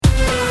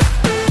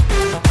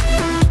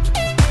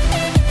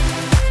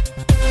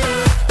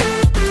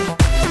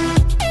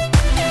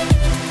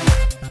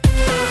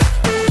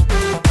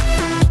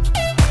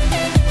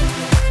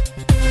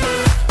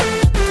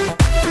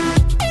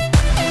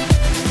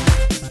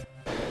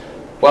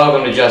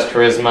Welcome to Just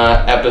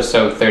Charisma,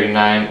 episode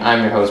 39.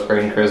 I'm your host,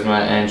 Braden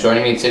Charisma, and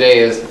joining me today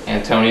is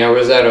Antonio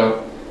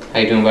Rosetto. How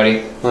you doing,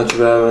 buddy? Not too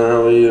bad, man.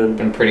 How are you?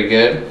 Been pretty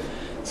good.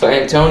 So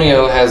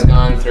Antonio has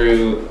gone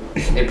through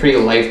a pretty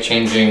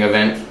life-changing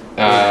event.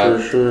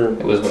 For sure.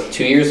 It was,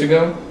 2 years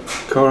ago?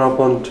 Coming up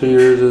on 2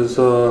 years is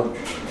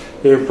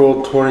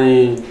April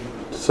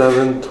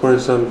 27th,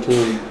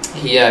 2017.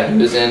 Yeah, he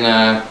was in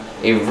a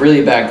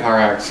really bad car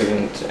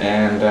accident,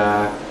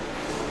 and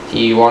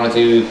he wanted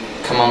to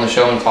come on the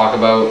show and talk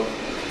about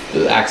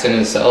the accident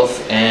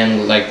itself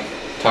and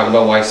talk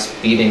about why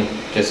speeding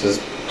just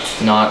is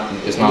not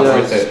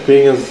worth it.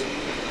 Speeding is,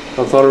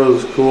 I thought it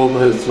was cool,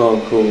 but it's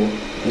not cool.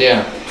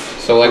 Yeah.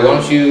 So why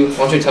don't you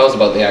tell us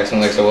about the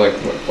accident?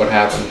 What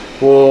happened?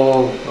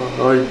 Well,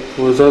 I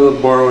was at the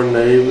bar one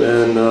night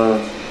and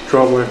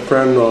dropped my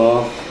friend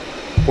off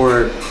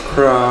where I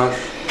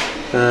crashed,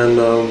 and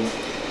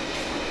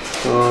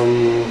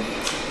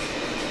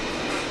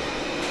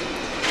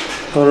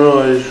I don't know,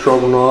 I just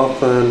dropped him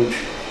off, and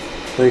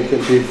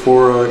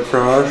before I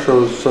crashed, I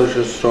was such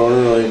a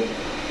stoner,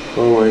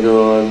 oh my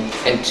god.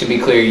 And to be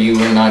clear, you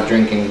were not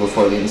drinking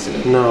before the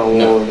incident? No.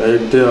 I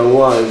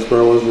was, but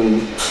I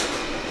wasn't.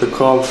 The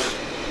cops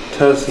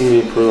tested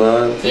me for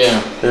that.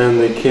 Yeah. And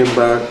they came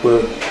back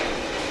with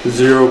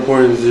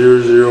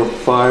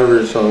 0.005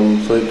 or something,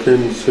 so they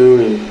couldn't sue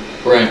me.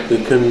 Right.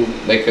 They could,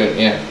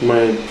 yeah.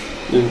 My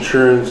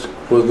insurance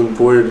wasn't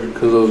voided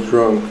because I was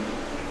drunk.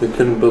 They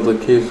couldn't build a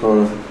case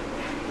on it.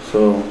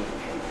 So,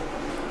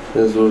 it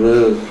is what it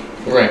is.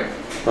 Right.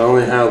 I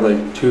only had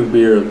 2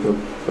 beer at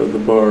the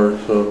bar,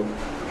 so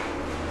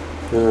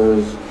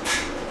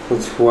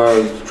that's why I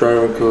was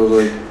driving,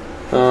 because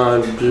I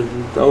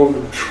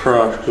would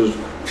crash because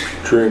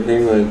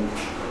drinking,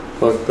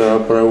 fuck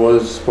that. But I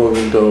was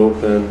smoking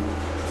dope, and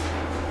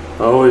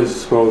I always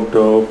smoked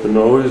dope and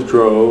always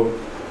drove.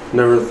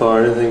 Never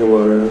thought anything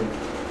about it,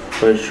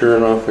 but sure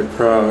enough, I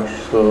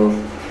crashed. So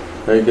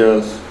I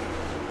guess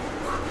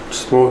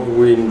smoking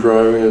weed and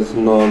driving is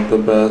not the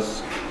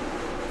best.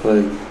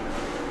 I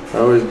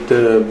always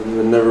did it,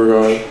 and never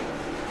got.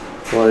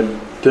 Well, I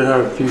did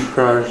have a few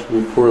crashes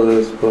before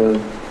this, but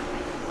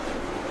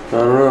I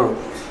don't know.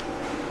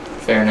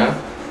 Fair enough.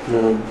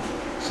 Yeah.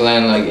 So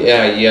then,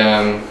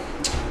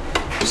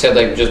 you said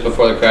just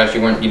before the crash,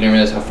 you didn't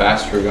realize how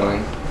fast you were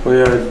going. Well,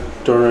 yeah, I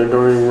don't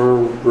even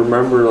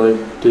remember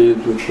days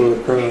before the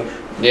crash.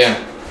 Yeah.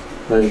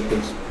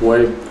 It's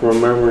wiped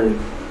from memory.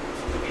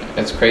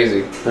 It's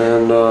crazy.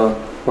 And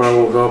when I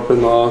woke up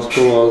in the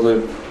hospital, I was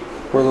like,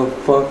 where the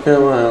fuck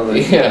am I?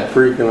 Yeah.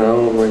 Freaking out.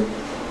 I'm like,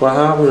 what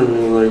happened to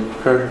me?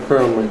 Crashed a car.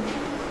 I'm like,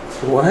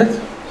 what?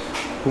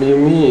 What do you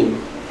mean?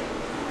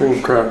 I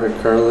didn't crash a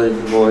car.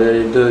 Well, yeah,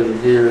 you did.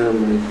 You're here. I'm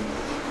like,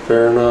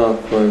 fair enough.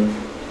 But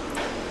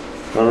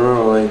I don't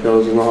know. I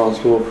was in the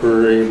hospital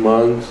for 8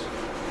 months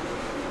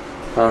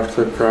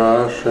after the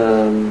crash,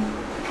 and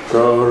got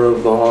out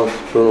of the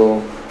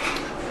hospital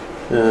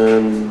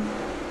and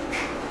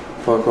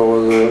what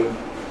was it?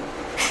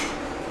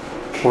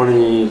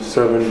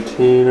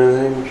 2017, I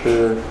think,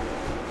 or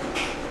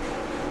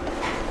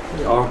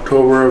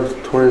October of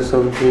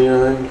 2017, I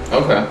think.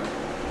 Okay.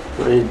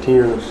 Or 18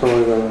 or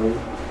something like that.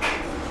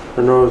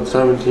 Or no, it's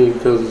 17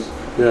 because,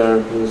 yeah,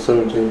 it was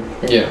 17.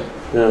 Yeah.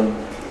 Yeah.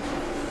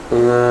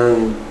 And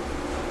then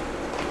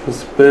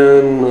it's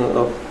been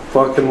a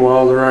fucking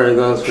wild ride,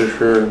 that's for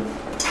sure.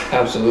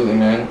 Absolutely,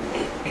 man.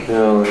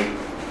 Yeah, I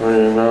don't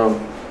even know.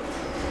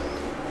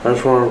 I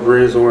just want to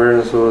raise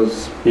awareness of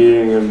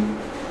speeding, and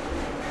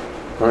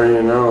I don't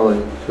even know,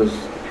 just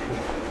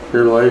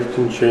your life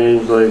can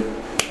change that.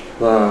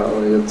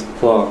 It's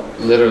fucked.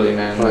 Literally,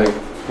 man. I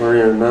don't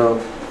even know.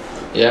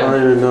 Yeah. I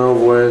don't even know,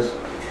 boys.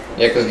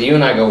 Yeah, because you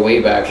and I go way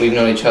back. We've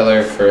known each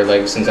other for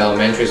since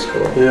elementary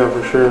school. Yeah,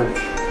 for sure.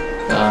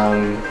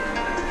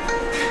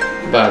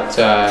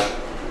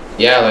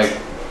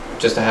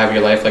 Just to have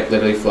your life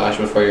literally flash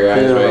before your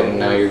eyes, right? And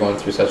now you're going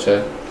through such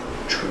a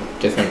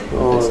different.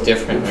 It's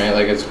different,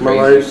 right? It's crazy. My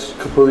life's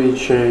completely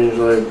changed.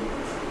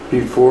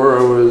 Before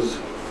I was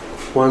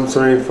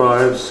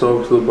 175,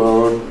 soaked to the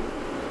bone,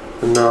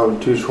 and now I'm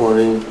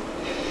 220,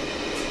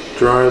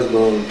 dry as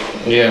bone.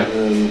 Yeah.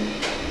 And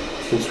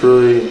it's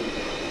really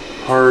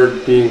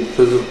hard being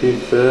physically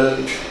fit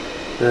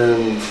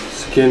and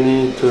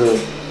skinny to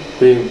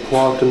being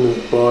plopped in this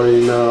body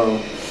now.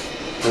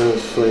 And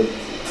it's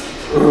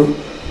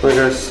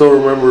I still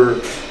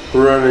remember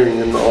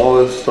running and all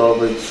this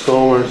stuff,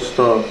 so much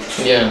stuff.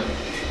 Yeah.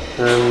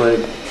 And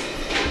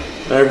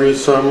every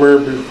summer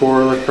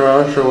before the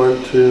crash, I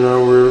went to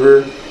Nile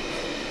River.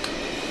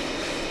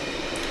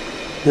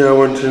 Yeah, I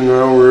went to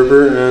Nile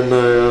River, and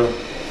I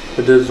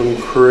did some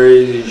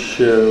crazy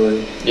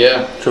shit,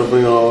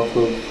 jumping off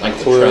of the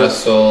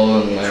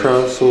trestle and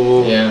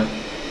trestle, yeah,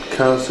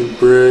 Castle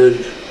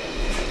Bridge,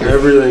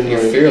 everything. You're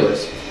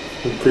fearless.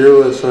 I'm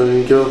fearless. I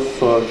didn't give a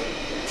fuck.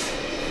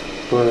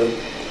 But I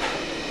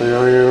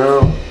don't even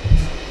know.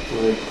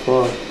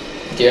 Fuck.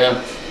 Yeah.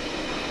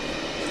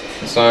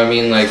 So I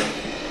mean,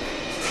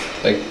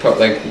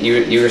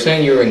 you were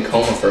saying you were in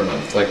coma for a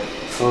month, I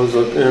was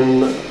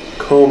in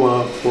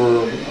coma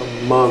for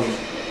a month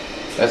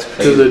That's to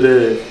crazy. the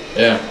day.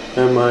 Yeah.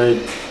 And my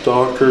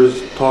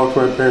doctors talked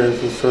to my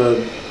parents and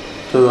said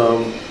to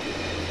them,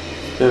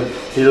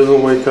 if he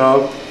doesn't wake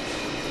up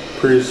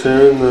pretty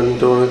soon, then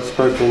don't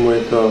expect him to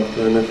wake up.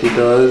 And if he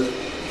does,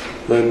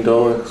 then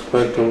don't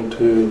expect him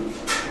to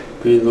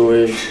be the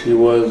way he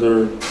was,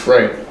 or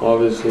Right.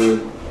 obviously,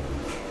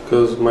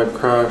 because my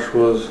crash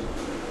was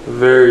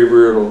very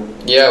brutal.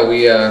 Yeah,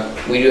 we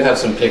do have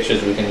some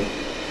pictures we can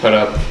put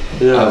up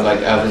Yeah.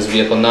 of his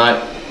vehicle,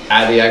 not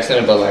at the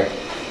accident, but like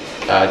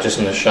just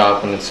in the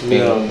shop when it's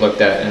being Yeah.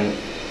 looked at, and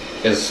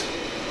it's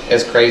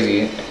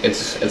crazy.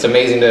 It's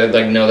amazing to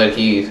like know that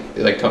he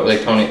like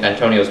Tony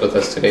Antonio's with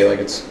us today. Like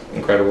it's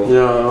incredible.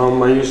 Yeah,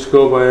 I used to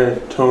go by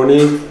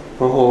Tony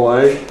my whole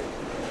life,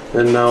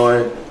 and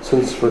now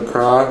since the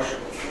crash,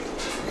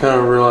 I kind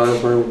of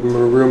realized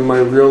my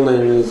real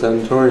name is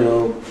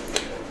Antonio,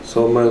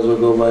 so I might as well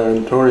go by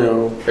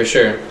Antonio. For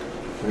sure.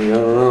 I don't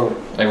know.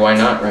 Like why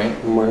not, right?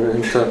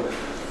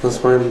 That's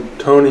my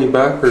Tony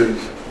backwards.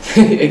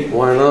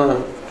 Why not?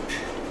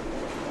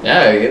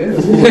 Yeah, it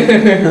is.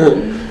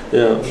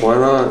 Yeah, why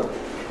not?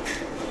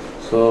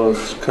 So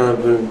it's kind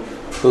of been,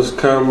 it was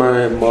kind of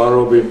my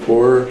motto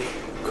before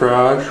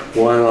crash.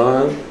 Why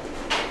not?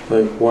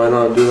 Like, why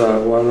not do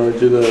that? Why not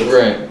do this?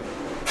 Right.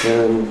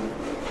 And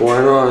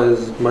why not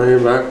is my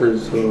name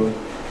backwards, so,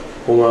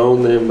 well, my old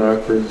name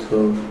backwards,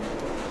 so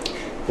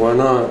why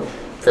not?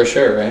 For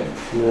sure, right?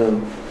 Yeah.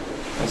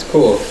 That's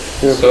cool.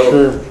 Yeah, So, for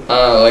sure.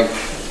 like,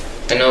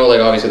 I know,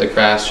 like, obviously the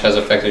crash has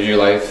affected your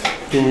life.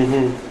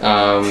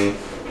 Mm-hmm.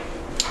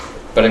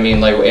 But I mean,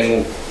 like,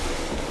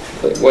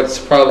 what's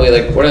probably,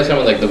 like, what are some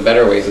of, like, the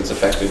better ways it's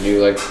affected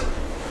you? Like,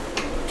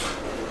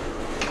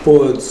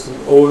 Well, it's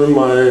opened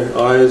my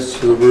eyes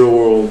to the real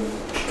world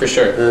for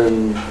sure.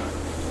 and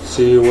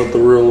see what the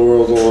real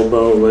world's all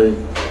about. Like,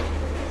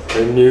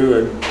 I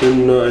knew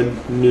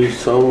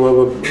some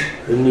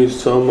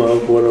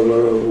of what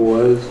it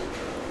was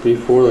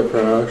before the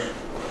crash,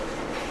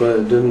 but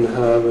I didn't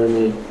have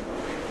any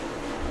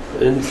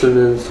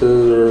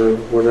incidences or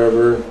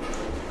whatever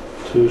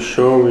to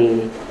show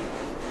me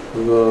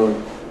the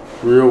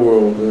real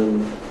world.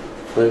 And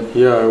like,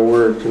 yeah, I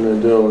worked and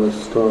I did all this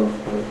stuff.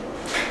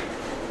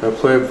 I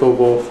played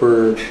football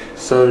for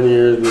 7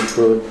 years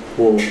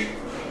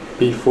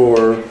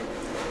before,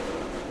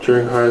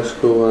 during high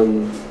school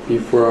and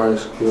before high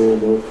school,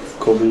 about a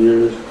couple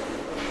years,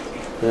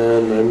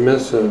 and I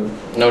miss it.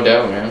 No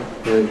doubt, man.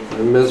 Like,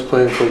 I miss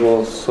playing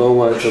football so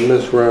much. I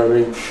miss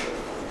running.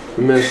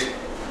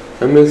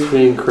 I miss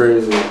being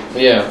crazy.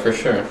 Yeah, for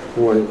sure.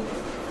 Like,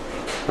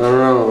 I don't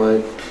know.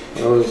 Like,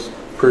 I was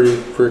pretty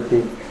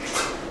freaking.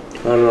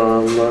 I don't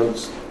know. I'm not.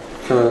 It's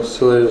kind of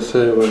silly to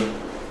say, but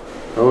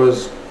I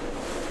was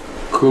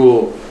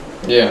cool.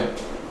 Yeah.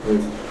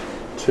 Like,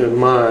 to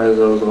my eyes,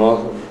 that was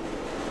awesome.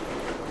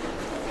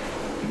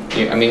 I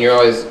mean, I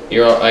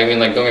mean,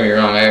 like, don't get me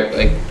wrong.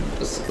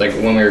 Like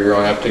when we were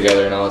growing up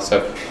together and all that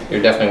stuff,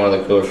 you're definitely one of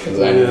the cooler kids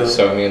I knew. Yeah.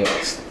 So I mean,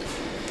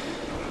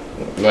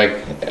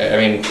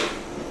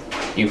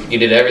 you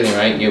did everything,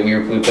 right?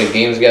 We played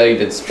games together. You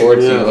did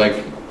sports. Yeah.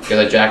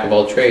 You're the jack of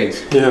all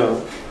trades. Yeah.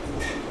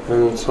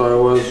 And so I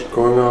was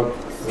growing up,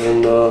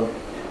 and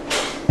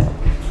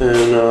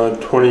in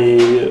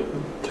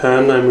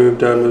 2010 I moved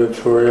down to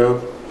Victoria,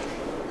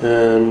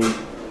 and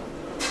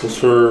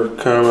this where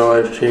kind of my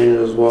life changed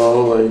as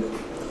well. Like,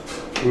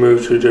 I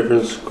moved to a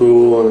different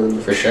school,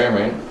 and For sure,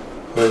 man.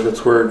 like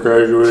that's where I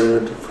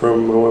graduated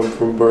from. I went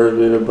from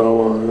Barsby to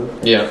Belmont,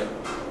 Yeah.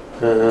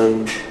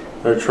 and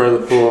I tried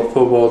the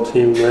football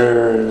team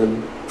there,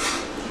 and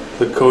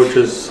the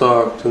coaches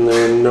sucked, and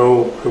they were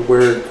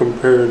nowhere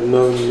compared.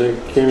 None. They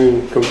can't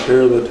even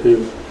compare the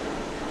two.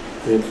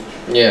 Like,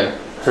 Yeah.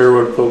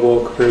 Harewood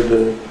football compared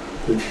to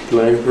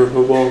Langford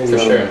football. For No.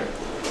 sure.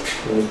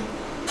 Like,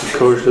 the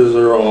coaches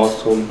are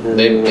awesome. Here.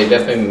 They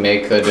definitely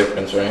make a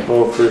difference, right?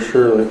 Oh, for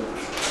sure. Like,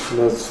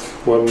 that's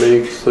what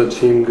makes the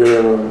team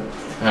good or not.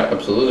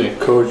 Absolutely.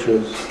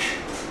 Coaches.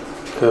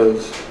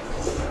 Because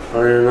I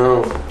don't even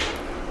know.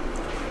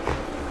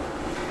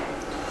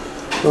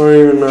 I don't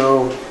even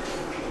know.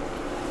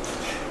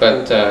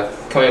 But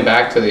coming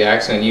back to the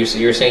accident, you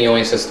were saying you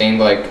only sustained,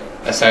 like,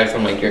 aside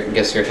from like your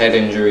head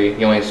injury,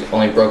 you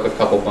only broke a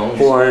couple bones.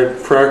 Well, I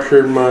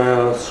fractured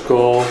my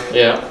skull.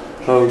 Yeah.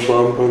 I have a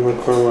bump in the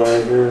corner of my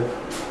eye here.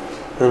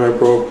 And I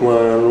broke my, I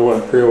don't know, I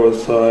forget what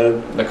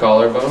side. The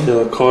collarbone.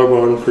 Yeah, the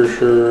collarbone for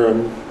sure.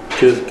 I'm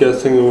just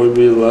guessing it would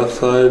be the left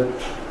side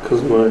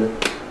because my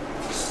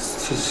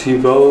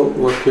seatbelt,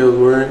 lucky I was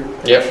wearing.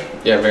 Yep.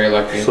 Yeah. Very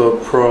lucky. So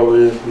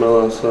probably my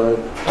left side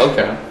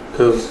Okay.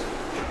 because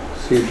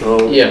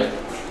seatbelt. Yeah.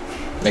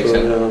 Makes so,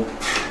 sense.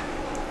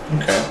 Yeah,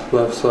 Okay.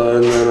 left side,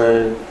 and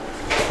then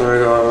I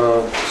got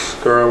a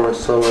scar on my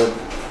stomach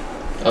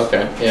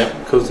Okay. Yeah.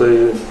 because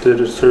they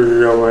did a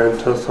surgery on my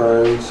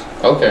intestines.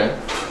 Okay.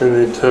 And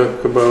they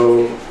took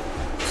about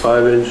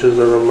 5 inches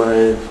out of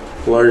my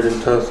large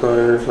intestine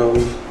or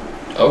something.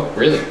 Oh,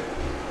 really?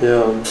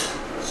 Yeah.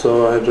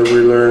 So I had to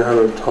relearn how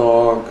to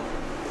talk,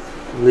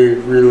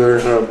 relearn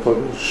how to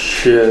fucking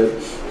shit.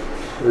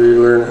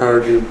 relearn how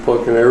to do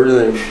fucking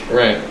everything.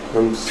 Right.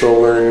 I'm still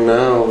learning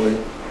now, like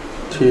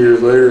 2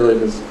 years later,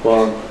 like it's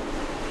fuck.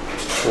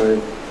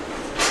 Like,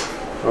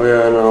 oh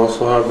yeah, and I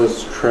also have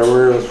this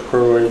tremor. That's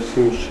probably why you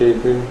see me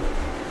shaking.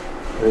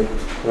 Like,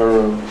 I don't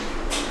know.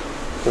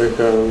 Like,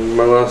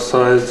 my left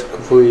side is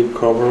completely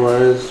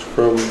compromised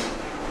from,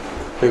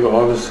 like,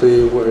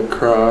 obviously when I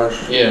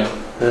crashed. Yeah.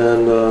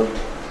 And the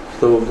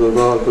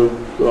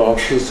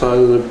opposite side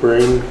of the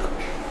brain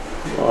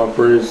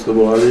operates the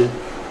body.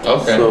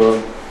 Okay.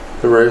 So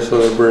the right side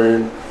of the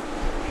brain,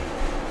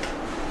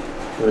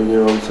 like, you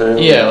know what I'm saying?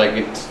 Yeah, like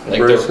it's like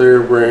the right side of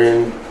your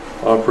brain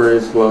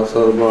operates the left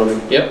side of the body.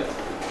 Yep.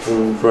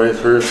 And vice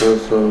versa.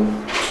 So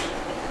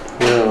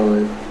yeah,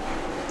 like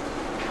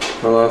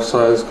my left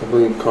side is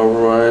completely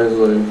compromised.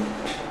 Like,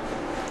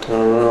 I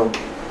don't know.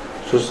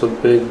 It's just a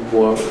big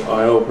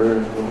eye opener.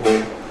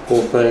 The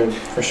whole thing.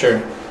 For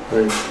sure.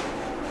 Like,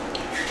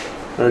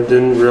 I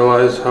didn't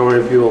realize how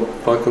many people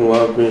fucking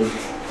love me.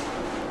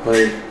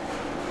 Like,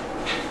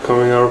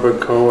 coming out of a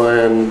coma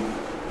and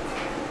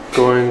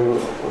going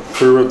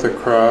through with the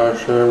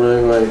crash and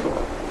everything, like,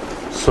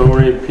 so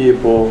many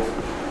people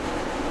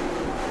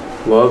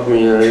love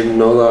me, and I didn't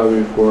know that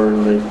before.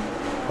 Like,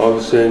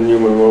 obviously I knew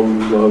my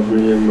mom loved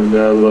me and my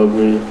dad loved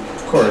me.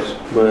 Of course.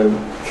 But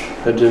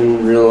I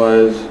didn't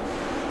realize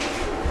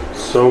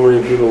so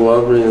many people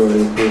love me.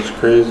 Like, it's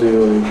crazy.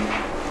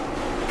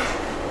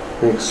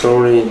 Like so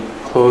many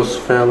close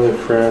family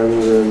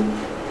friends and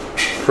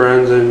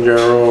friends in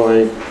general.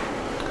 Like,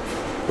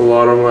 a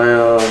lot of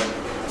my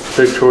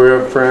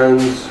Victoria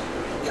friends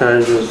kind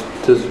of just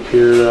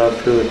disappeared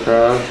after the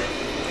crash.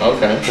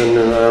 Okay. And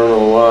then I don't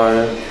know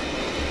why.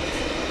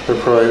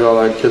 They're probably like,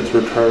 oh, that kid's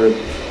retarded.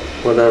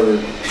 Whatever.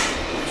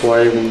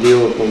 Why even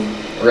deal with him?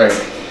 Right.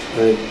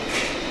 Like,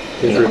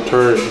 he's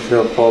retarded. He's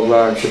gonna fall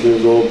back to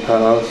his old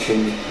past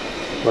and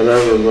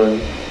whatever. But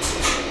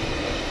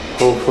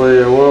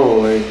hopefully I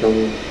won't. Like,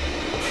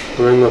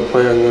 I'm in the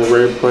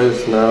right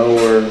place now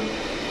where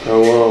I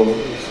won't.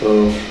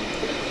 So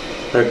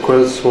I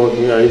quit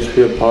smoking. I used to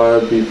be a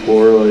pothead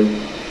before, like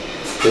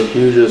the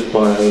hugest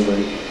pothead,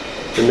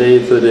 like an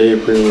eighth a day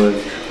pretty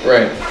much.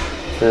 Right.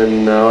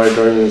 And now I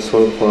don't even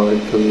smoke pot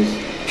because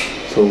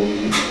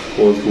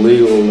it's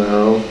legal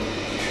now.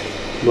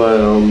 But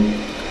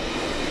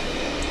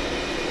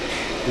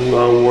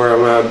where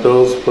I'm at,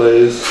 Bill's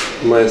place,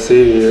 my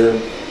savior,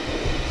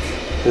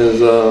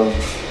 is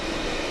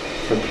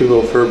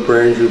people for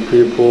brain injury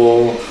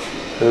people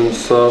and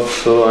stuff.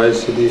 So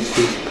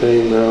ICDC's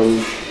paying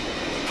them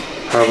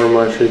however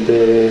much a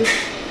day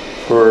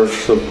for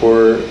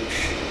support.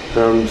 And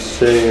I'm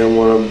staying in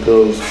one of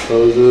Bill's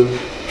houses.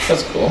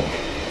 That's cool.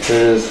 In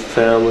his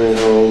family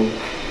home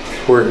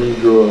where he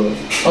grew up.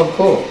 Oh,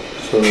 cool.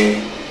 So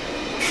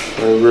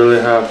I really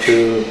have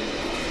to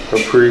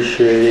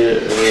appreciate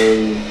it,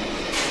 and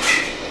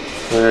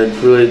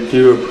I really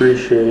do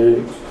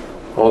appreciate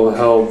all the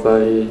help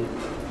that he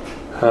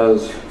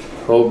has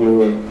helped me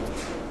with.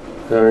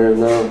 I don't even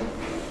know.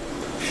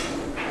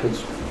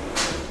 It's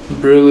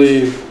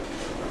really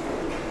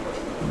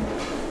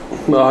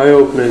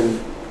eye-opening.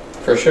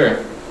 For sure.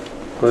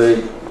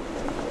 Like,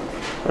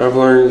 I've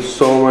learned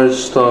so much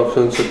stuff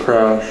since the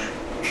crash.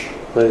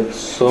 Like,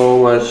 so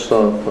much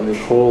stuff. Like,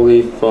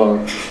 holy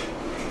fuck.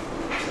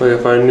 Like,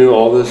 if I knew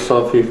all this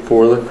stuff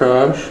before the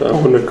crash, I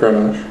wouldn't have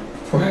crashed.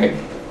 Right.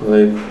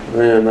 Like, I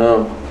don't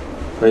know.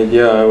 Like,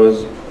 yeah, I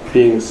was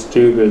being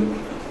stupid,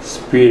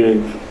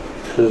 speeding,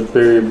 which is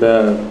very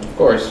bad. Of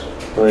course.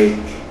 Like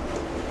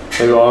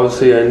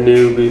obviously I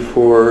knew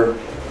before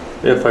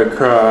if I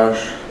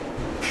crash,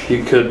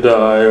 you could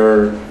die,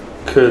 or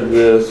could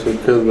this, or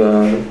could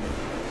that.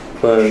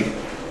 But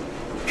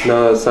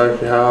now that's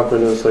actually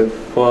happened, it's like,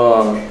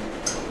 fuck.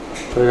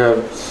 I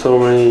have so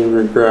many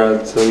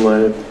regrets in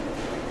life.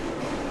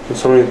 And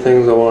so many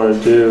things I want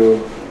to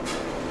do.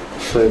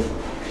 It's like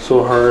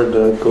so hard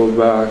to go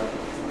back.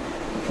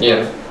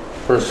 Yeah.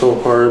 Or so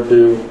hard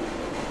to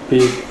be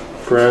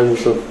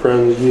friends with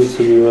friends you used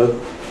to be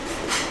with.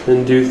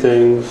 And do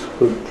things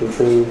with the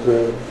things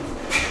that,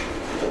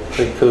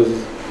 because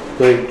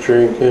like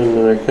drinking,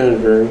 and I can't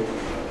drink.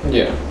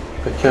 Yeah.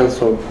 I can't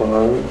smoke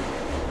pot.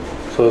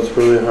 So it's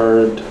really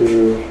hard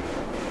to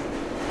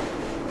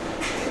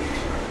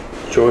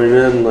join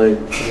in, like,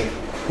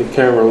 you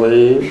can't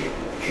relate.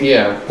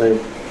 Yeah.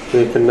 Like,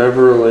 they can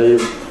never relate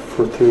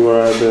to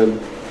what I did.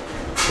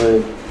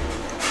 Like,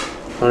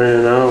 I don't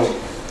even know.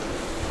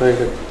 Like, I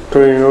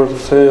don't even know what to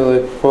say,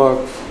 like, fuck.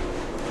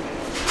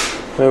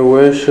 I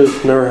wish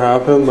it never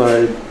happened, but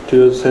I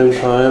do at the same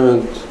time,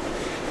 and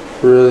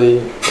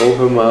really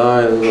open my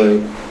eyes,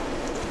 like,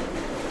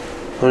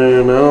 I don't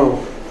even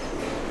know.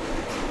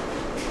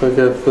 Like,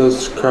 if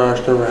this crash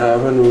never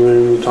happened, we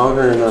wouldn't be talking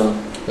right now.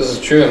 This is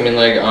true. I mean,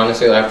 like,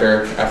 honestly,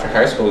 after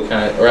high school, we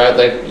kind of, or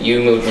like when you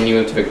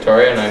moved to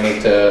Victoria and I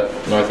moved to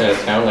north end of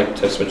town, like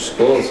to switch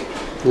schools.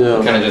 Yeah.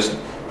 We kind of just,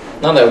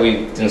 not that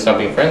we didn't stop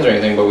being friends or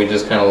anything, but we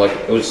just kind of like,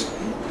 it was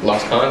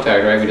lost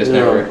contact, right? We just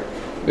never,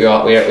 we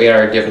had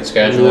our different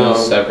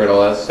schedules, separate,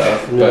 all that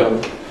stuff.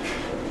 But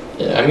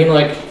yeah, I mean,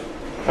 like,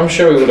 I I'm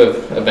sure we would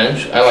have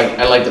eventually.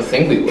 I like to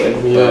think we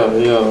would. Yeah.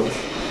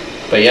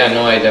 But yeah,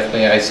 no,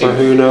 I see. But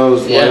who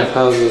knows? Yeah. Life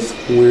has this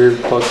weird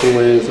fucking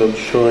ways of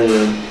showing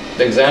you.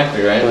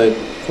 Exactly, right? Like,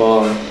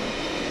 fuck.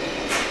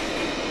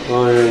 I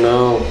don't even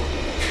know.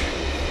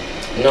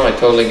 No, I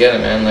totally get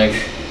it, man. Like,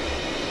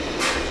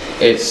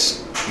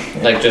 it's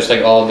like just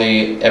like all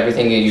the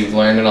everything that you've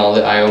learned and all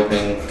the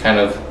eye-opening kind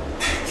of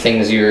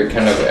things you're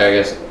kind of, I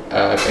guess,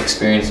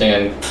 experiencing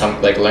and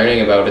like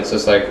learning about. It's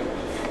just like,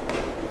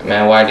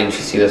 man, why didn't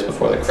you see this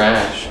before the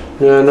crash?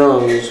 Yeah, I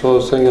know. That's what I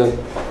was thinking.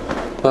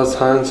 That's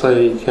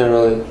hindsight. You can't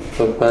really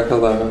look back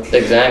at that.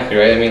 Exactly,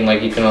 right? I mean,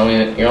 like you're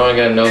only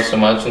gonna know so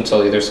much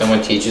until either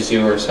someone teaches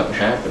you or something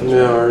happens.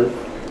 Yeah, or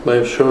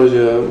life shows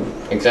you.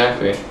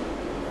 Exactly.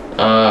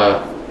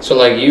 So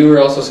like you were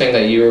also saying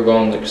that you were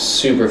going like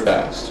super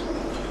fast.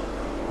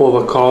 Well,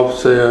 the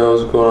cops say I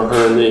was going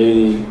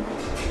 180,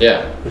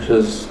 Yeah, which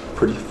is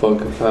pretty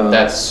fucking fast.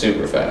 that's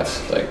super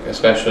fast. Like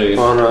especially.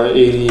 On a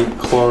 80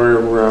 per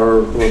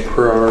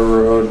hour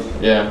road.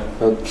 Yeah.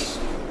 That's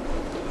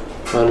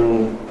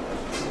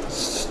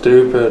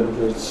stupid.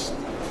 It's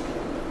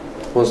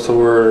what's the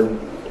word?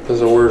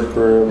 There's a word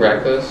for it.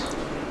 Reckless.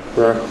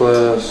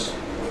 Reckless.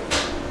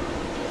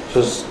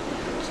 Just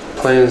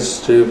plain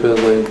stupid.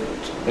 Like,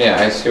 Yeah,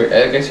 I guess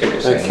what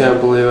you're saying. I can't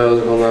believe I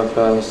was going that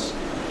fast.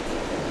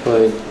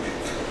 Like,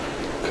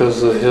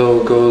 because the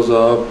hill goes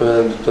up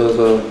and it does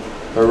a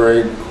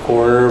right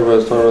corner, but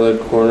it's not really a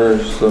corner.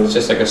 It's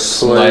just like a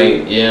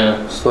slight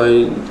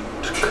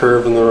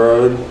curve in the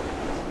road,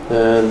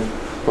 and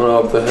went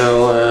up the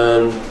hill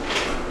and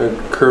it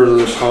curved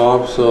to the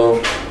top, so I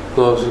was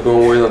obviously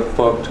going way the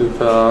fuck too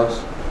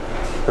fast.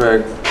 And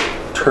I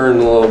turned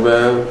a little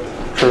bit,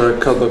 tried to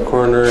cut the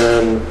corner,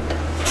 and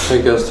I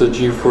guess the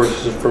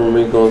G-forces from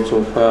me going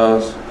so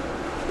fast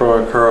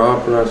brought my car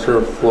up and I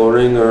started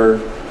floating or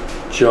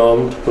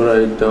jumped, but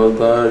I doubt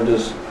that.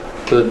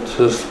 The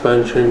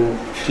suspension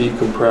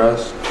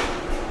decompressed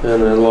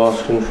and I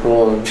lost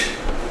control and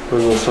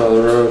went on the side of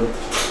the road.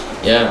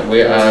 Yeah,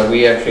 we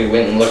actually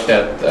went and looked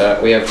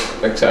at. We have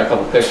like, a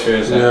couple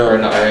pictures or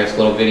not, I guess a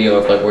little video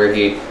of like where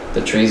the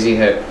trees he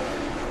hit,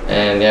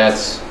 and yeah,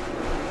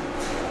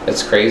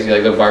 it's crazy.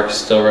 Like the bark's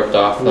still ripped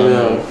off them.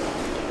 Yeah.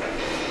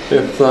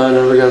 If that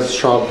never gets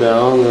chopped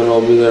down, then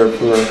I'll be there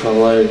for the rest of my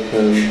life,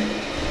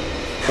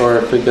 or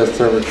if it gets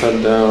never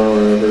cut down or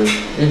whatever.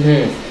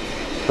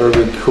 It would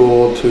be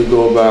cool to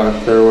go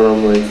back there when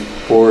I'm like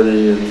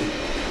 40 and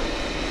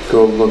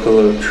go look at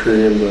the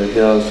tree and be like,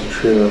 yeah, that's the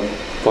tree that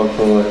fucked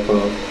my life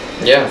up.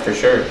 Yeah, for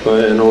sure.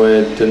 But in a way,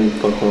 it didn't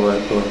fuck my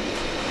life up.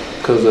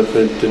 Because if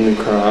it didn't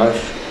crash,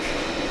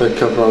 if I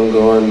kept on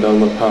going down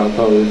the path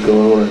I was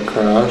going when it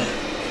crashed,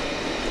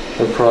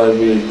 I'd probably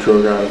be a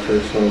drug addict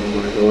or something.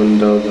 Like, I wouldn't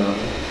doubt that.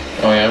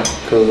 Oh yeah?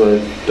 Because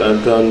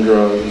I've done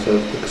drugs,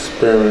 I've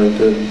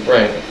experimented.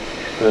 Right.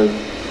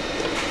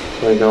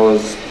 Like, I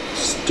was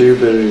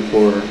stupid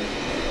before.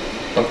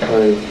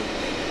 Okay. Like,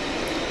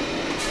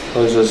 I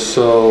was just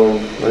so, I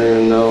don't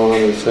even know how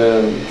to say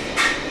it.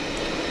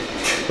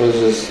 It was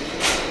just,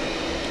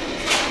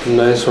 a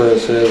nice way to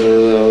say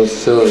it, I was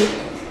silly.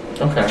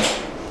 Okay.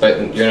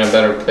 But you're in a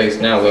better place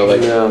now though,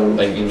 like, Yeah.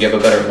 like you have a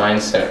better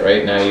mindset,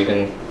 right? Now you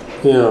can,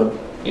 Yeah.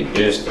 you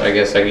just, I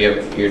guess like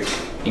you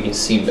can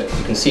see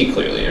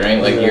clearly,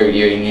 right? Like Yeah.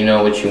 you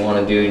know what you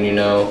want to do and you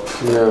know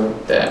Yeah.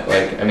 that,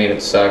 like, I mean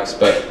it sucks,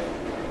 but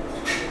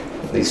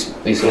at least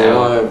You're now.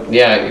 alive.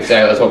 Yeah,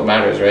 exactly, that's what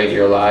matters, right?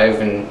 You're alive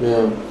and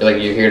Yeah. like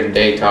you're here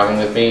today talking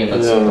with me and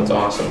that's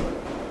awesome.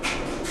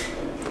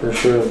 For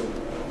sure.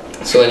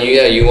 So then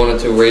you wanted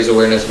to raise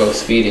awareness about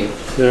speeding.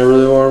 Yeah, I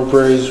really want to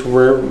raise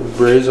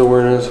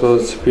awareness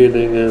about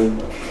speeding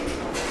and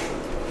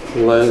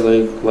life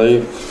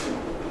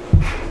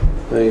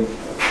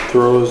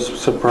throws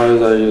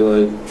surprise at you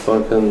like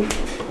fucking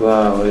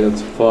wow, like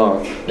it's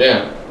fucked.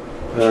 Yeah.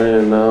 I don't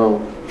even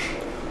know.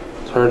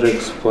 It's hard to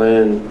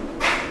explain.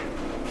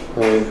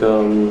 Like I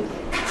don't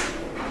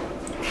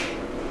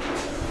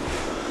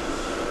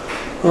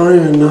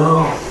even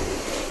know.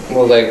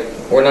 Well, like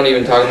we're not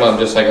even talking about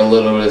just like a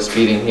little bit of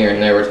speeding here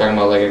and there. We're talking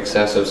about like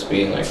excessive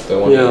speeding, like the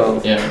one. Yeah.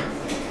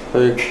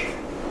 Like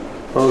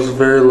I was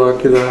very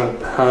lucky to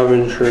have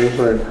insurance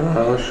when I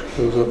crashed,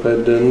 because if I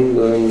didn't,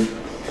 then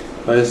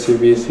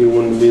ICBC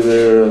wouldn't be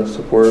there to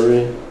support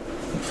me.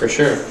 For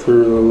sure.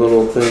 Through the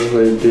little things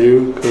they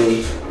do,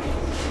 because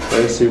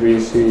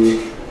ICBC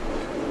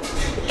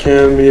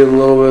can be a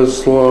little bit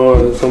slow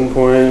at some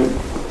point.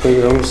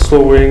 Like I'm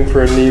still waiting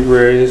for a knee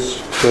brace,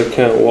 because I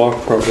can't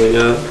walk properly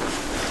yet.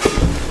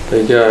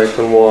 Like yeah, I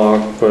can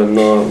walk, but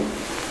not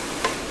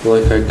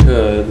like I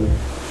could. Of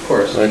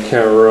course. I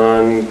can't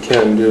run, I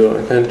can't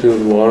do a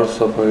lot of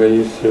stuff like I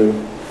used to.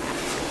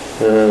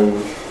 And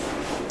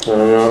I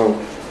don't know.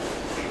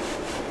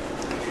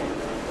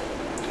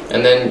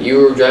 And then you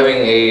were driving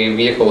a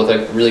vehicle with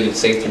like really good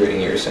safety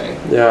rating, you were saying.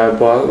 Yeah, I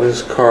bought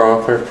this car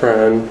off my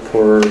friend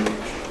for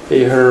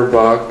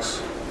 $800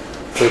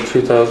 for a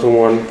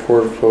 2001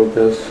 Ford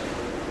Focus.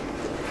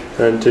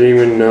 And I didn't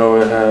even know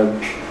it had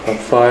a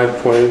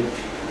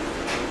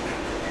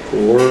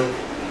 5.4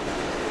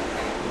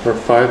 or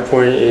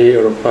 5.8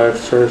 out of 5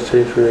 star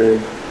safety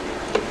rating.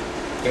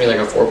 You mean like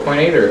a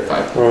 4.8 or a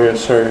 5? Oh yeah,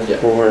 sorry, Yeah.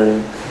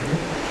 4.8.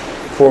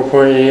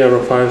 4.8 out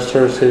of 5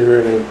 star safety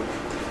rating.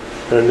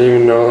 I didn't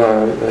even know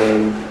that,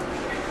 and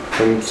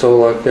I'm so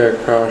lucky I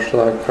crashed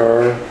that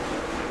car,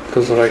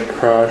 because if I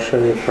crashed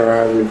any car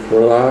I had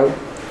before that,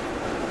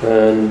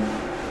 then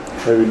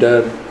I'd be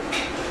dead.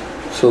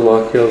 So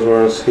lucky I was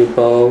wearing a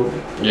seatbelt.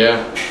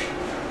 Yeah.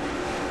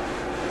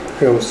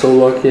 I'm so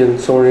lucky in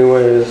so many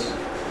ways.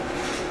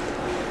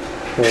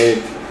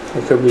 Like,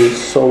 it could be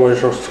so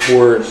much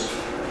worse.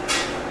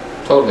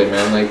 Totally,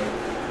 man. Like,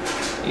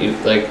 you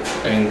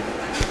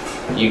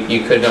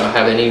could not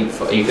have any.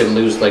 You could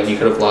lose. Like, you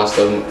could have lost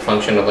the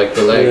function of like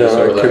the legs,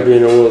 Yeah, or it like. could be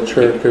in a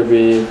wheelchair, it could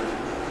be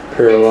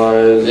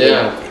paralyzed.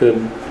 Yeah.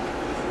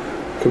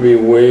 It could be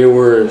way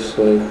worse.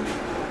 Like,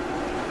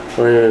 I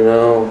don't even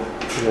know.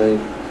 Like,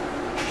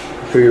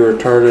 if you're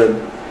retarded,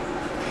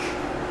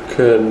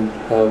 could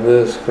have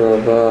this, could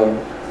have that.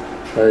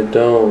 I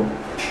don't.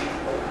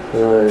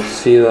 And I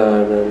see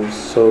that, and I'm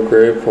so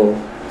grateful.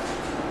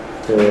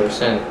 Yeah.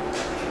 100%.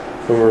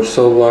 And we're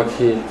so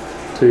lucky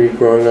to be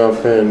growing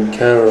up in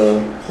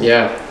Canada.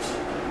 Yeah.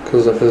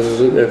 Because if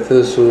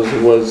this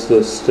was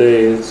the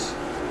States,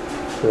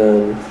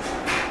 then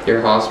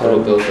Your hospital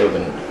bills would have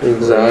been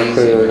exactly,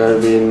 crazy, like man.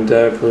 I'd be in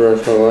debt for the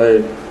rest of my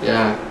life.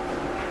 Yeah.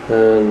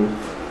 And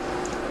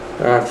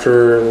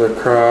after the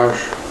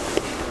crash,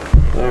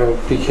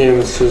 I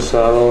became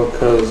suicidal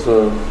because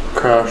of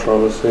crash,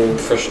 obviously.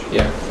 For sure.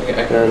 Yeah.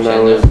 I can And I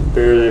understand was that.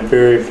 very,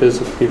 very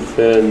physically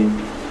fit and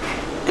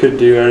could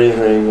do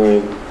anything.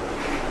 Like,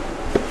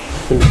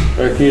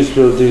 I used to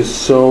be able to do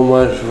so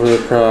much for the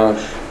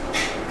crash.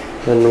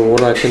 And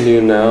what I can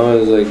do now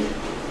is like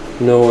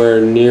nowhere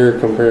near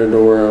compared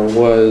to where I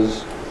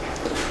was.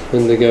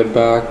 And to get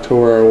back to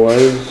where I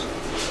was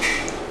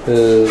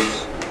is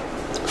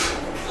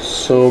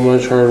so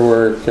much hard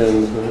work,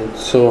 and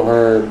it's so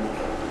hard.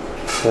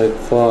 Like,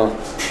 fuck.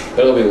 But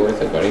it'll be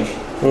worth it, buddy.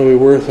 It'll be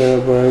worth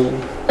it, but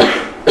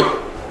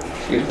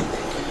Excuse me.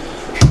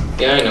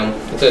 Yeah, I know.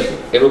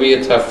 It'll be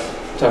a tough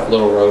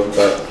little road,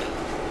 but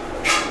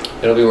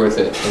it'll be worth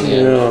it in the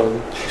end.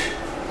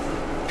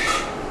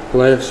 yeah.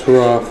 Life's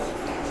rough.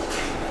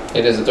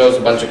 It is. It throws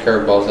a bunch of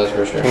curveballs, that's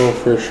for sure. Oh,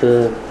 for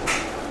sure.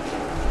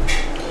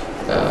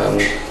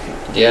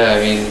 Yeah, I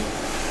mean,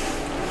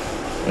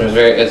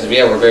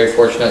 we're very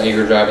fortunate that you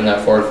were driving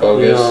that Ford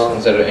Focus Yeah.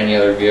 instead of any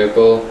other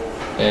vehicle,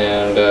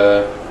 and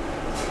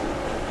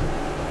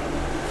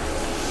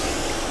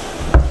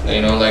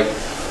you know, like,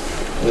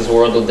 this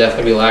world will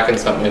definitely be lacking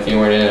something if you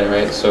weren't in it,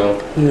 right?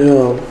 So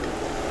Yeah.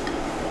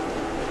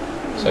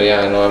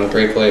 yeah, I know I'm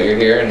grateful that you're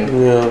here,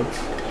 and Yeah.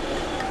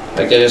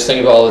 like I just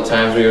think about all the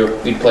times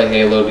we'd play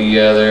Halo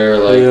together,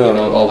 like Yeah. you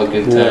know, all the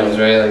good Yeah. times,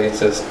 right? Like it's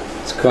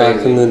crazy.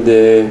 Back in the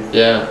day.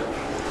 Yeah,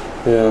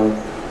 Yeah.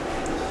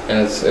 and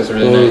it's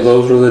really nice.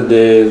 Those were the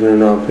days when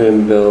you're not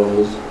paying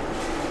bills.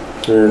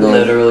 You're not,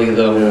 Literally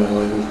though. Yeah,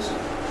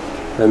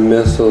 like I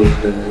miss those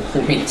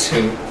days. Me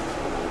too.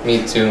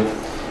 Me too.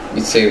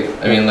 You'd say,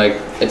 I mean, like,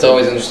 it's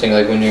always interesting,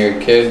 like, when you're a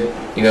kid,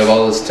 you have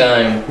all this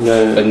time, Yeah.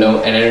 and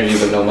energy,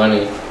 but no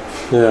money.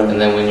 Yeah. And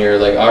then when you're,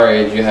 like, our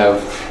age, you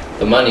have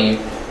the money,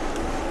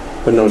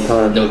 But no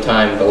time. no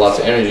time, but lots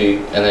of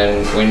energy. And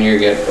then when you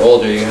get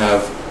older, you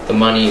have the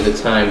money, the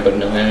time, but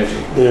no energy.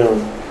 Yeah.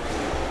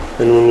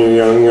 And when you're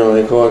young, you're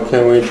like, oh, I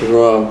can't wait to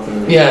grow up.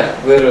 And Yeah,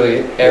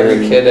 literally, every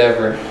And- kid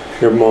ever.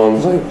 your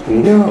mom's like,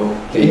 no,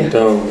 Yeah.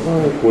 don't.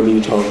 Like, what are you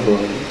talking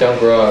about? Don't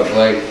grow up,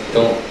 like,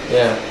 don't,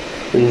 yeah.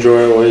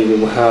 Enjoy it while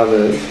you have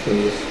it,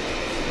 because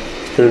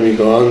it's going to be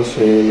gone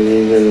soon,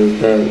 and you're going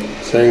to regret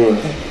saying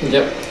that.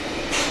 Yep.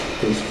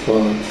 It's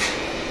fun.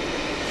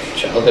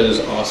 Childhood is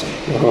awesome.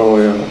 Oh,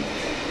 yeah.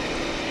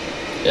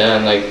 Yeah,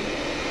 and, like,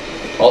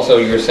 also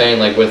you were saying,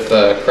 like, with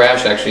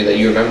Crash, actually, that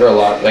you remember a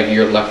lot, like,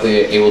 you're luckily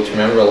able to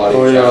remember a lot of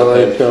Oh, your yeah,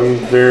 childhood. like, I'm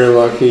very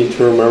lucky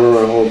to remember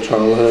my whole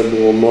childhood,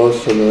 well,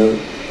 most of it.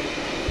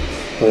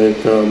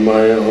 Like,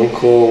 my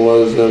uncle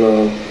was in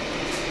a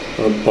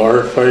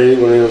bar fight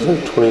when he was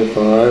like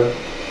 25,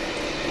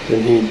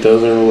 and he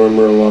doesn't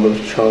remember a lot of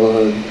his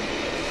childhood.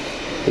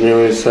 And he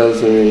always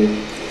says to me,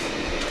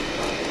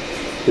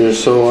 you're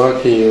so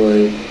lucky,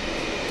 like,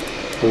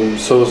 I'm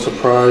so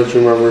surprised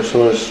you remember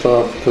so much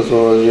stuff, because when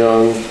I was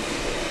young,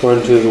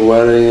 went to his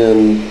wedding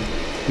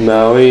in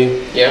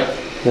Maui, Yeah.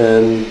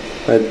 and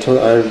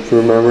I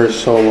remember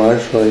so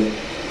much, like,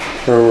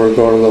 I remember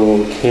going to the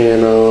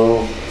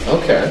volcano,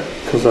 Okay.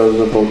 because I was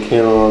at a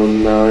volcano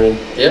on Maui,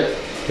 Yep.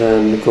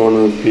 and going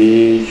to the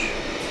beach,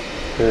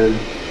 and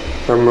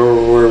I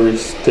remember where we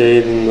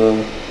stayed in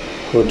the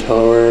hotel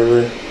or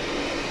whatever.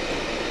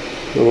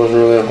 It wasn't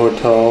really a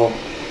hotel,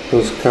 it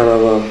was kind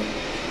of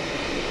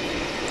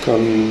a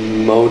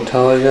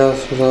motel, I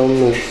guess, or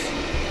something.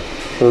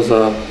 It was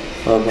a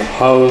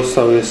house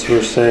that we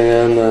were staying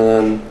in, and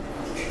then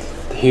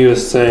he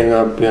was staying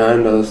up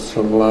behind us,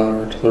 to the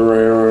left, to the right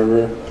or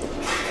whatever.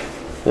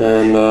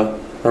 And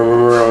I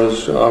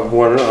remember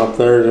went up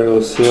there to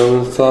go see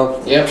him and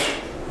stuff. Yep.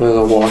 There's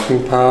a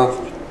walking path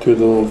through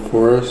the little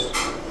forest.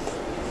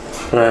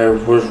 and I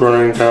was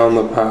running down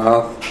the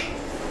path,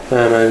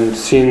 and I'd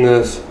seen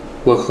this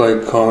look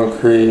like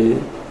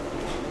concrete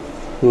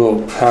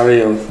little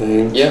patio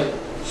thing. Yep.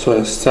 So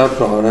I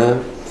stepped on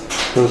it.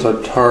 There was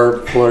a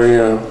tarp floating in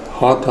a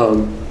hot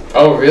tub.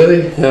 Oh,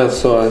 really? Yeah,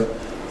 so I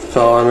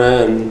fell on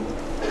it and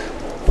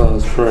that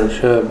was pretty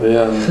shit, but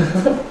yeah.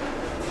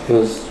 It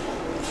was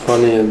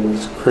funny and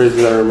it's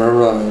crazy that I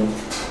remember that.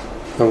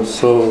 I'm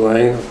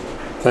so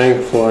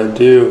thankful I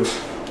do.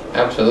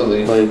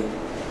 Absolutely. Like,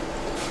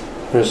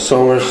 there's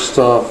so much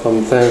stuff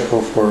I'm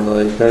thankful for,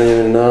 like, I don't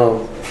even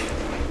know.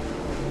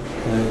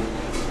 Like,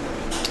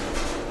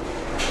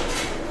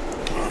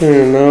 I don't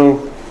even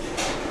know.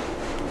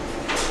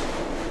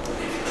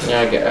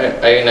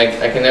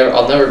 Yeah,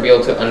 I'll never be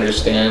able to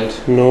understand,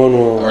 No one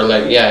will. or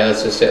like, yeah,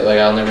 that's just it. Like,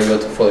 I'll never be able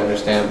to fully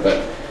understand.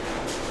 But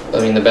I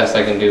mean, the best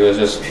I can do is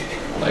just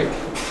like,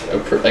 I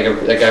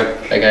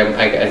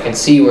can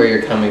see where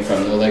you're coming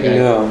from, though. Like,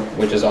 Yeah.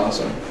 which is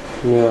awesome.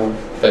 Yeah.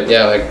 But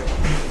yeah, like,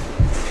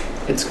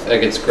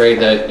 it's great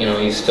that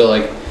you still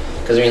like,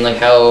 because I mean, like,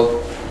 how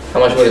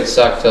much would it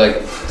suck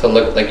to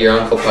look like your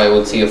uncle probably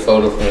would see a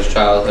photo from his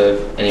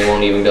childhood and he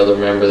won't even be able to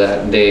remember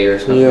that day or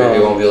something. Yeah. He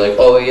won't be like,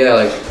 oh yeah,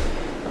 like.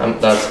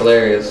 That's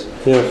hilarious.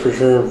 Yeah, for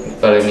sure.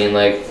 But I mean,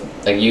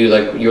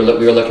 we were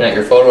looking at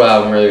your photo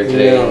album earlier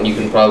today, Yeah. and you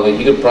could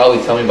probably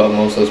tell me about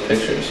most of those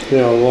pictures.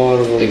 Yeah, a lot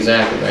of them.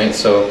 Exactly, right?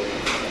 So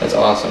that's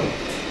awesome.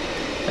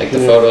 Like the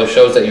Yeah. photo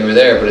shows that you were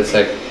there, but it's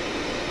like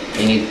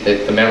you need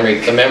the memory.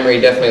 The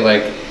memory definitely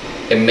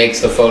it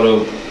makes the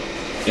photo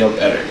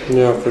better.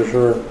 Yeah, for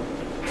sure.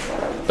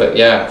 But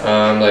yeah,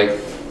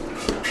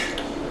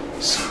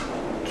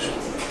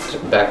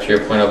 back to your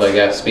point of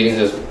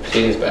speeding's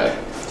bad.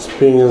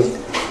 Speeding is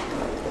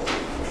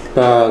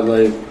bad,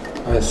 like,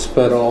 I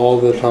sped all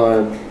the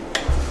time.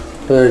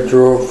 I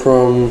drove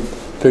from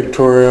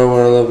Victoria when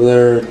I lived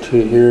there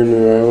to here in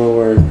Nanaimo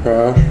where I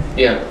crashed.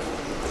 Yeah.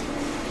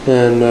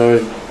 And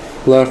I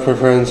left my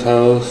friend's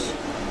house.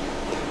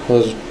 I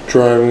was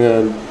driving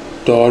a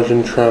Dodge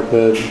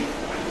Intrepid,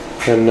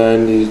 a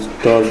 90s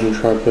Dodge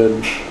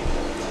Intrepid.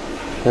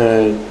 And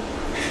I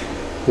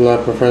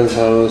left my friend's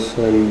house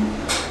and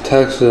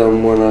texted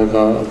him when I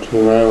got up to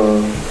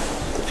Nanaimo.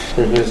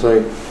 And he's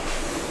like,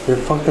 "You're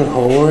fucking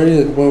home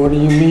already? What do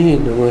you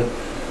mean?" I'm like,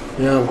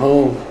 "Yeah, I'm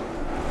home."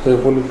 He's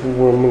like,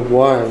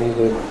 why? And he's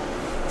like,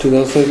 "Dude,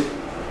 that's like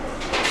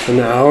an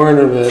hour and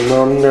a bit.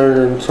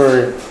 No,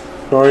 sorry,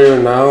 not even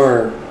an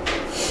hour."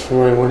 I'm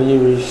like, "What are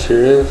you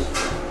serious?"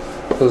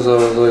 Because I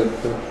was like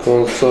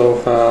going so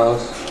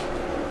fast.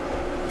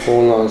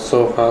 Well, not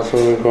so fast, I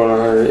wasn't going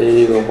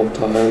 180 the whole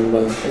time,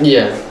 but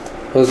Yeah.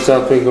 I was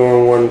definitely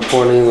going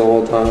 120 the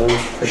whole time.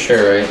 For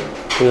sure, right?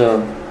 Yeah.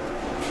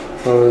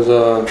 I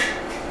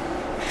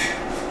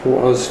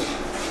was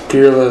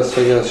fearless,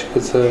 I guess you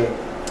could say.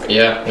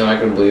 Yeah, no, I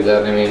can believe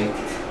that. I mean,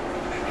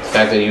 the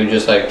fact that you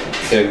just get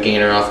a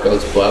gainer off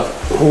Goat's Bluff.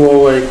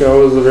 Well, like, I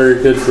was a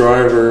very good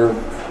driver.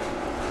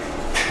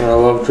 And I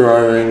love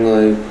driving,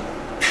 like,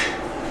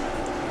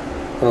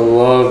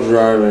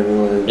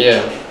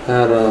 Yeah. I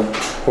had a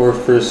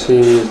Orpheus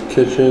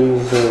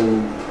Kitchens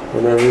and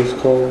whatever it's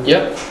called.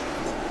 Yep.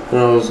 And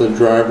I was a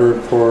driver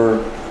for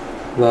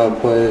that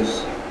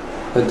place.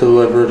 I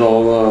delivered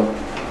all the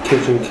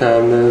kitchen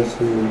cabinets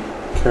and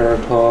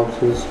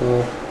countertops and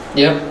stuff.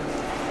 Yep.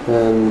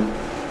 And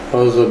I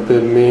was a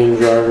big main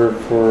driver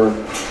for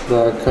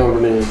that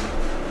company.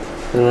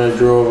 And I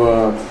drove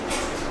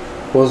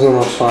wasn't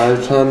a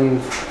 5-ton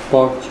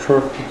box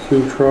truck, a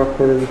cube truck,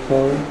 whatever you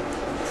call it.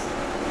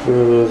 It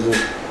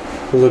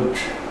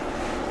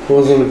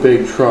wasn't a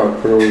big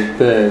truck, but it was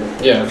big.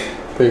 Yeah.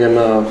 Big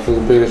enough. It was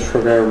the biggest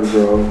truck I ever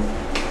drove.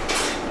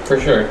 For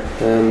sure.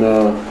 And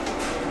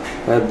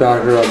I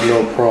backed it up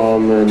no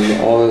problem and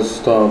all this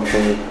stuff.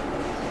 Like,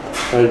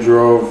 I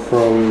drove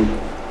from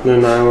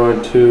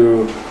Nanaimo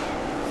to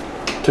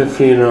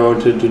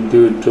Tofino to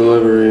do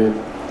delivery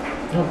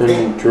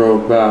and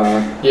drove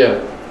back. Yeah.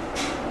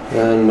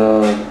 And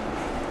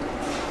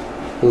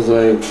it was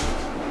like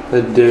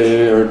a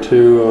day or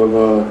two of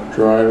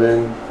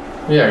driving.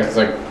 Yeah, it's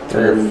like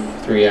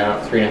three and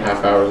a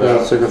half hours Yeah,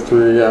 out. it's like a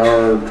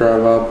 3-hour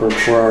drive up or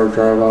 4-hour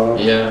drive out.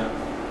 Yeah.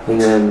 And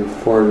then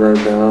 4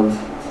 drive down.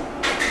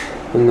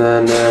 And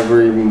then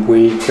every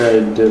week I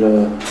did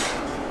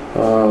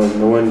I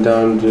went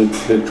down to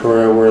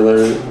Victoria where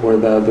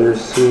the other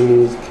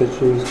Sunni's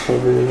Kitchens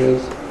company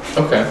is.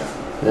 Okay.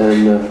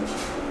 And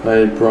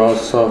I brought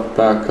stuff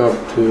back up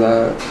to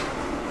that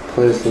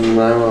place in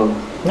Nanaimo.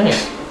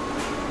 Nice.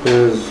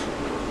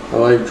 I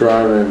like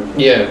driving.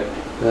 Yeah.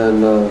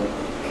 And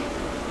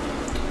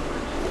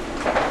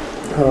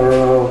I don't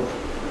know.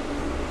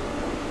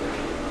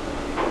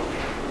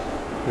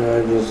 Yeah, I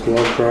just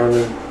love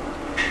driving.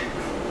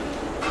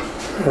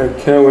 I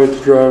can't wait to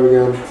drive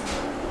again.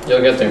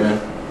 You'll get there, man.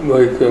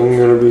 Like, I'm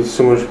gonna be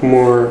so much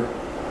more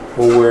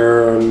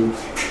aware and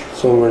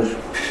so much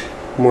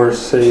more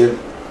safer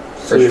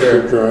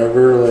sure.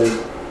 driver. Like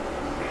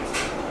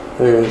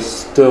I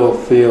still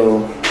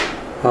feel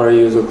how to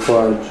use a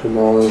clutch and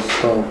all this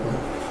stuff.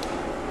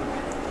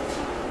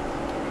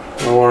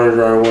 I want to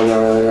drive one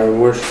day. I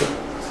wish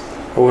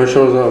I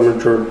was a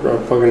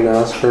fucking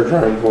NASCAR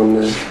driver one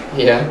day.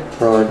 Yeah.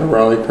 Or like a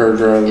rally car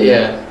driver.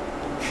 Yeah.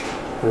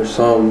 Or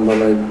something,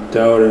 but I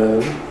doubt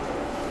it.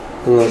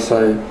 Unless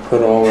I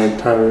put all my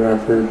time and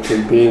effort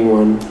to being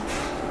one.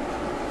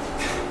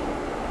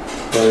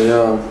 But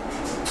yeah.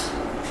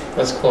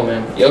 That's cool,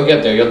 man. You'll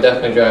get there. You'll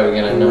definitely drive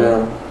again, I know.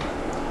 Yeah.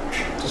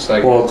 Just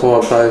like... Well, it's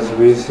all about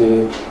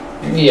Mitsubishi.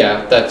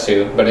 Yeah, that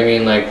too. But I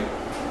mean, like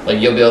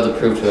you'll be able to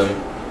prove to them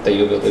that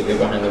you'll be able to get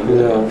behind the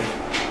wheel. Yeah.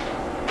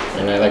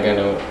 And I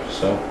know it,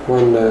 so...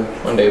 One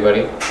day,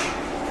 buddy.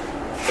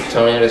 But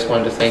Tony, I just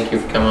wanted to thank you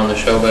for coming on the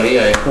show, buddy.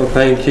 Well,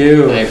 thank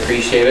you. I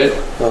appreciate it.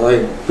 I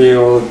like being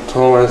able to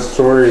tell my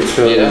story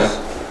because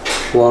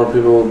a lot of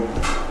people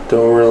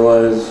don't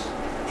realize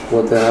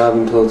what they have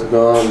until it's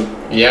gone.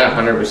 Yeah,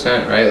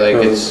 100%, right? Like,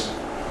 it's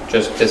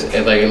just,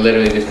 it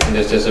literally just can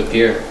just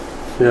disappear.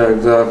 Yeah,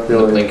 exactly.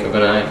 In the blink of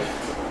an eye.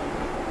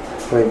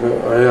 Like,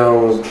 I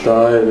almost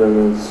died,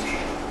 and it's...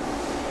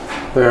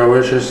 Like, I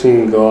wish I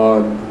seen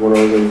God when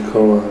I was in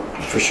coma.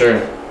 For sure.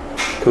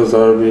 Because that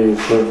would be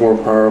so much more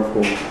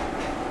powerful.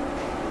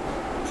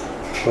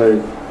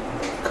 Like,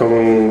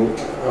 coming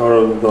out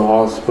of the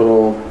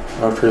hospital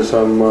after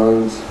 7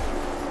 months,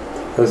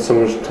 had so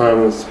much time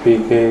with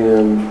speaking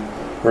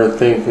or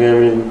thinking, I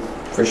mean...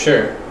 For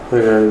sure.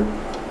 Like,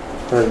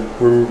 I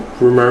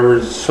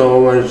remembered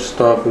so much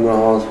stuff in the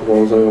hospital. I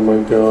was like, oh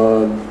my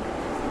God.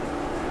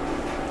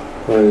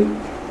 Like,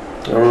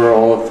 I remember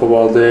all the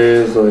football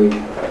days, like, I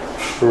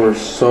remember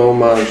so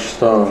much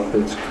stuff.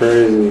 It's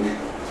crazy.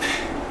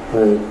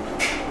 Like,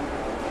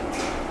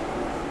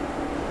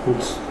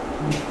 it's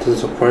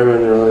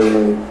disappointment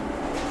really,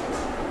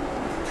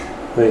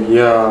 like,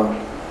 yeah,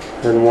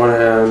 in one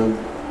hand,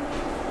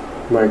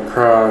 my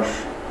crash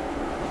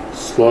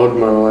slowed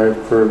my life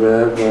for a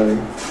bit, but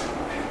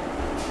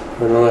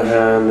on the other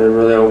hand, it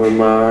really opened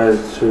my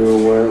eyes to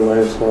what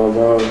life's all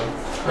about.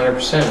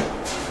 100%.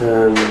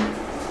 And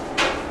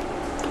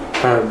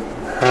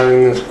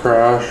having this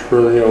crash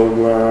really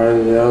opened my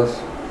eyes, yes,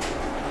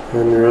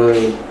 and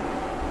really, I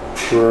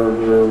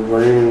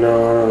don't even know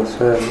how to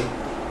say it.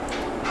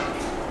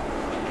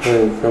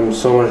 Like, I'm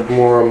so much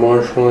more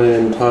emotionally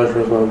in touch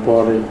with my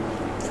body.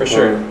 For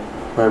sure.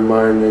 My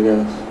mind, I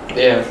guess.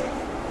 Yeah.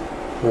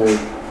 Like,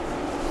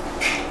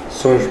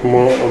 so much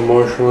more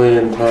emotionally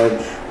in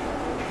touch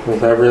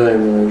with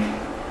everything. Like,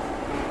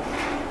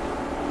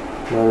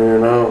 I don't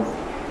even know.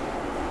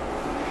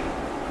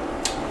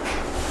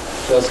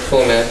 That's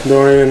cool, man.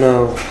 Don't even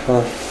know.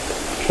 But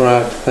I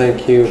have to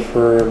thank you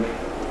for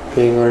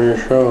being on your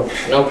show.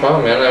 No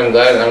problem, man. I'm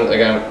glad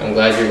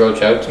you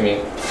reached out to me,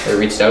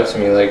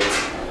 like,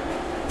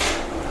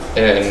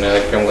 and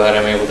I'm glad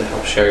I'm able to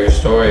help share your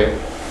story.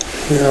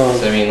 Yeah.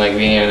 I mean, like,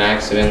 being in an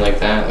accident like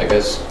that, like,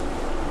 it's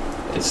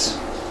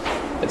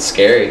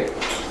scary.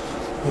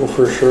 Well,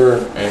 for sure.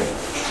 Right?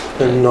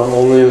 And not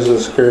only is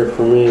it scary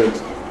for me, it's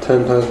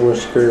 10 times more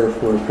scary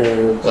for my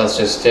parents. That's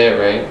just it,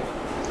 right?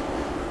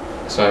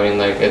 So I mean,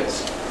 like,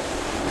 it's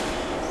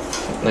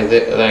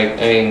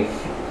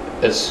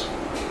it's.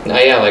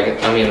 Yeah,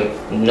 like, I mean,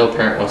 no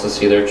parent wants to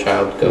see their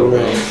child go, No.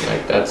 right?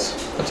 Like, that's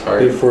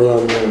hard. Before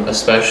that, man.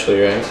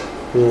 Especially, right?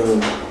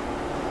 Yeah.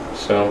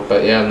 So,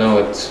 but yeah,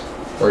 no,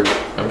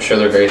 I'm sure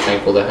they're very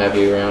thankful to have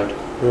you around.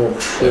 Yeah,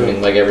 for sure. I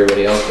mean, like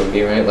everybody else would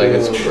be, right? Like,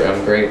 Yeah.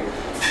 I'm great.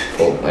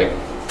 Cool, like,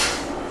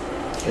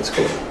 it's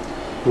cool.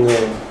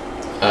 Yeah.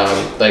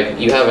 Like,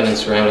 you have an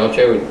Instagram, don't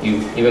you?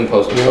 You've been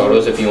posting Yeah.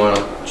 photos if you want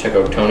to check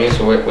out Tony.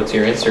 So what's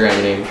your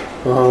Instagram name?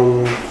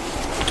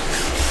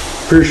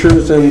 Pretty sure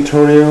it's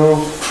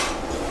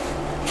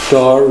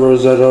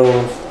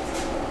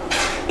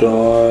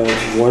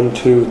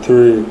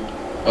Antonio.Rosetto.123.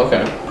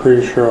 Okay.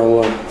 Pretty sure I'll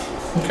look.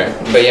 Okay.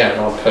 But yeah,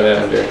 and I'll put it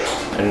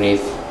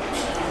underneath.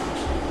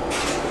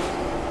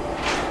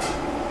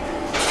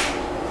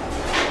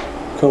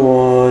 Come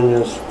on,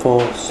 just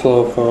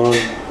slow phone.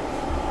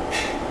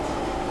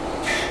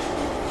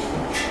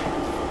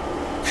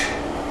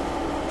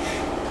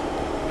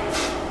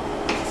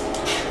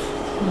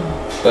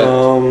 But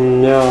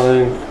Yeah, I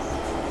think.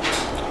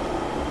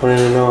 I don't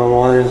even know. I'm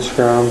on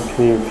Instagram.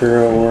 Can you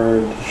figure out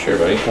where to sure,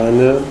 buddy. find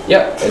it?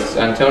 Yep, it's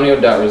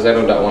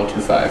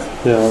Antonio.Rosetto.125.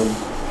 Yeah.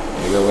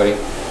 There you go, buddy.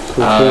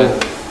 Cool.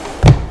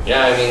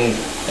 Yeah, I mean,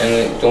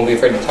 and don't be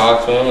afraid to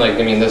talk to him. Like,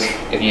 I mean,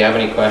 if you have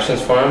any questions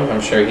for him,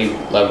 I'm sure he'd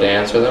love to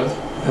answer them.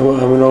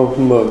 I'm an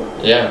open book.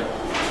 Yeah,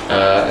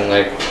 and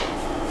like,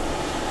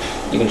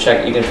 you can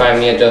find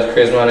me at Just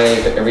Charisma on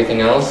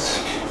everything else,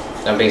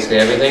 basically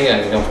everything.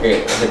 And don't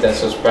forget to hit that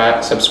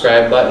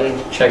subscribe button.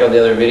 Check out the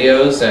other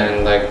videos,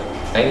 and like,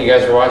 thank you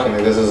guys for watching.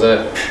 Like, this is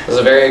a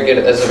very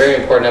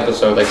important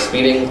episode. Like,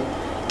 speeding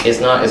is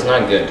not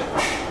good.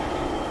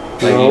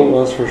 Like, No,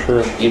 that's for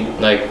sure.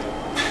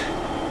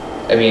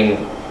 I mean,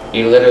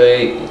 you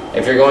literally,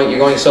 if you're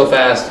going so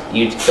fast,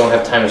 you don't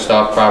have time to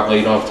stop properly.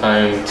 You don't have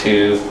time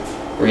to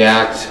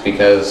react,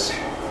 because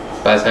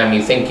by the time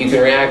you think you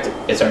can react,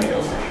 it's already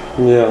over.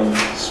 Yeah.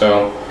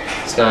 So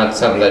it's not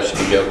something that should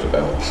be joked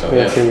about. So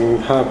It can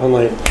happen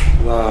like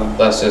that.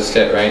 that's just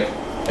it, right?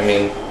 I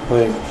mean,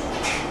 Like,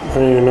 I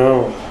don't even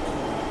know.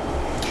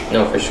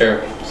 No, for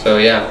sure. So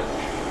yeah,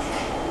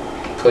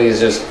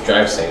 please just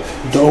drive safe.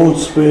 Don't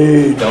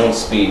speed. Don't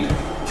speed.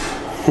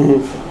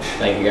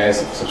 Thank you guys.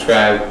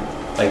 Subscribe,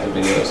 like the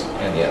videos,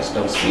 and yes,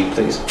 don't speed,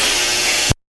 please.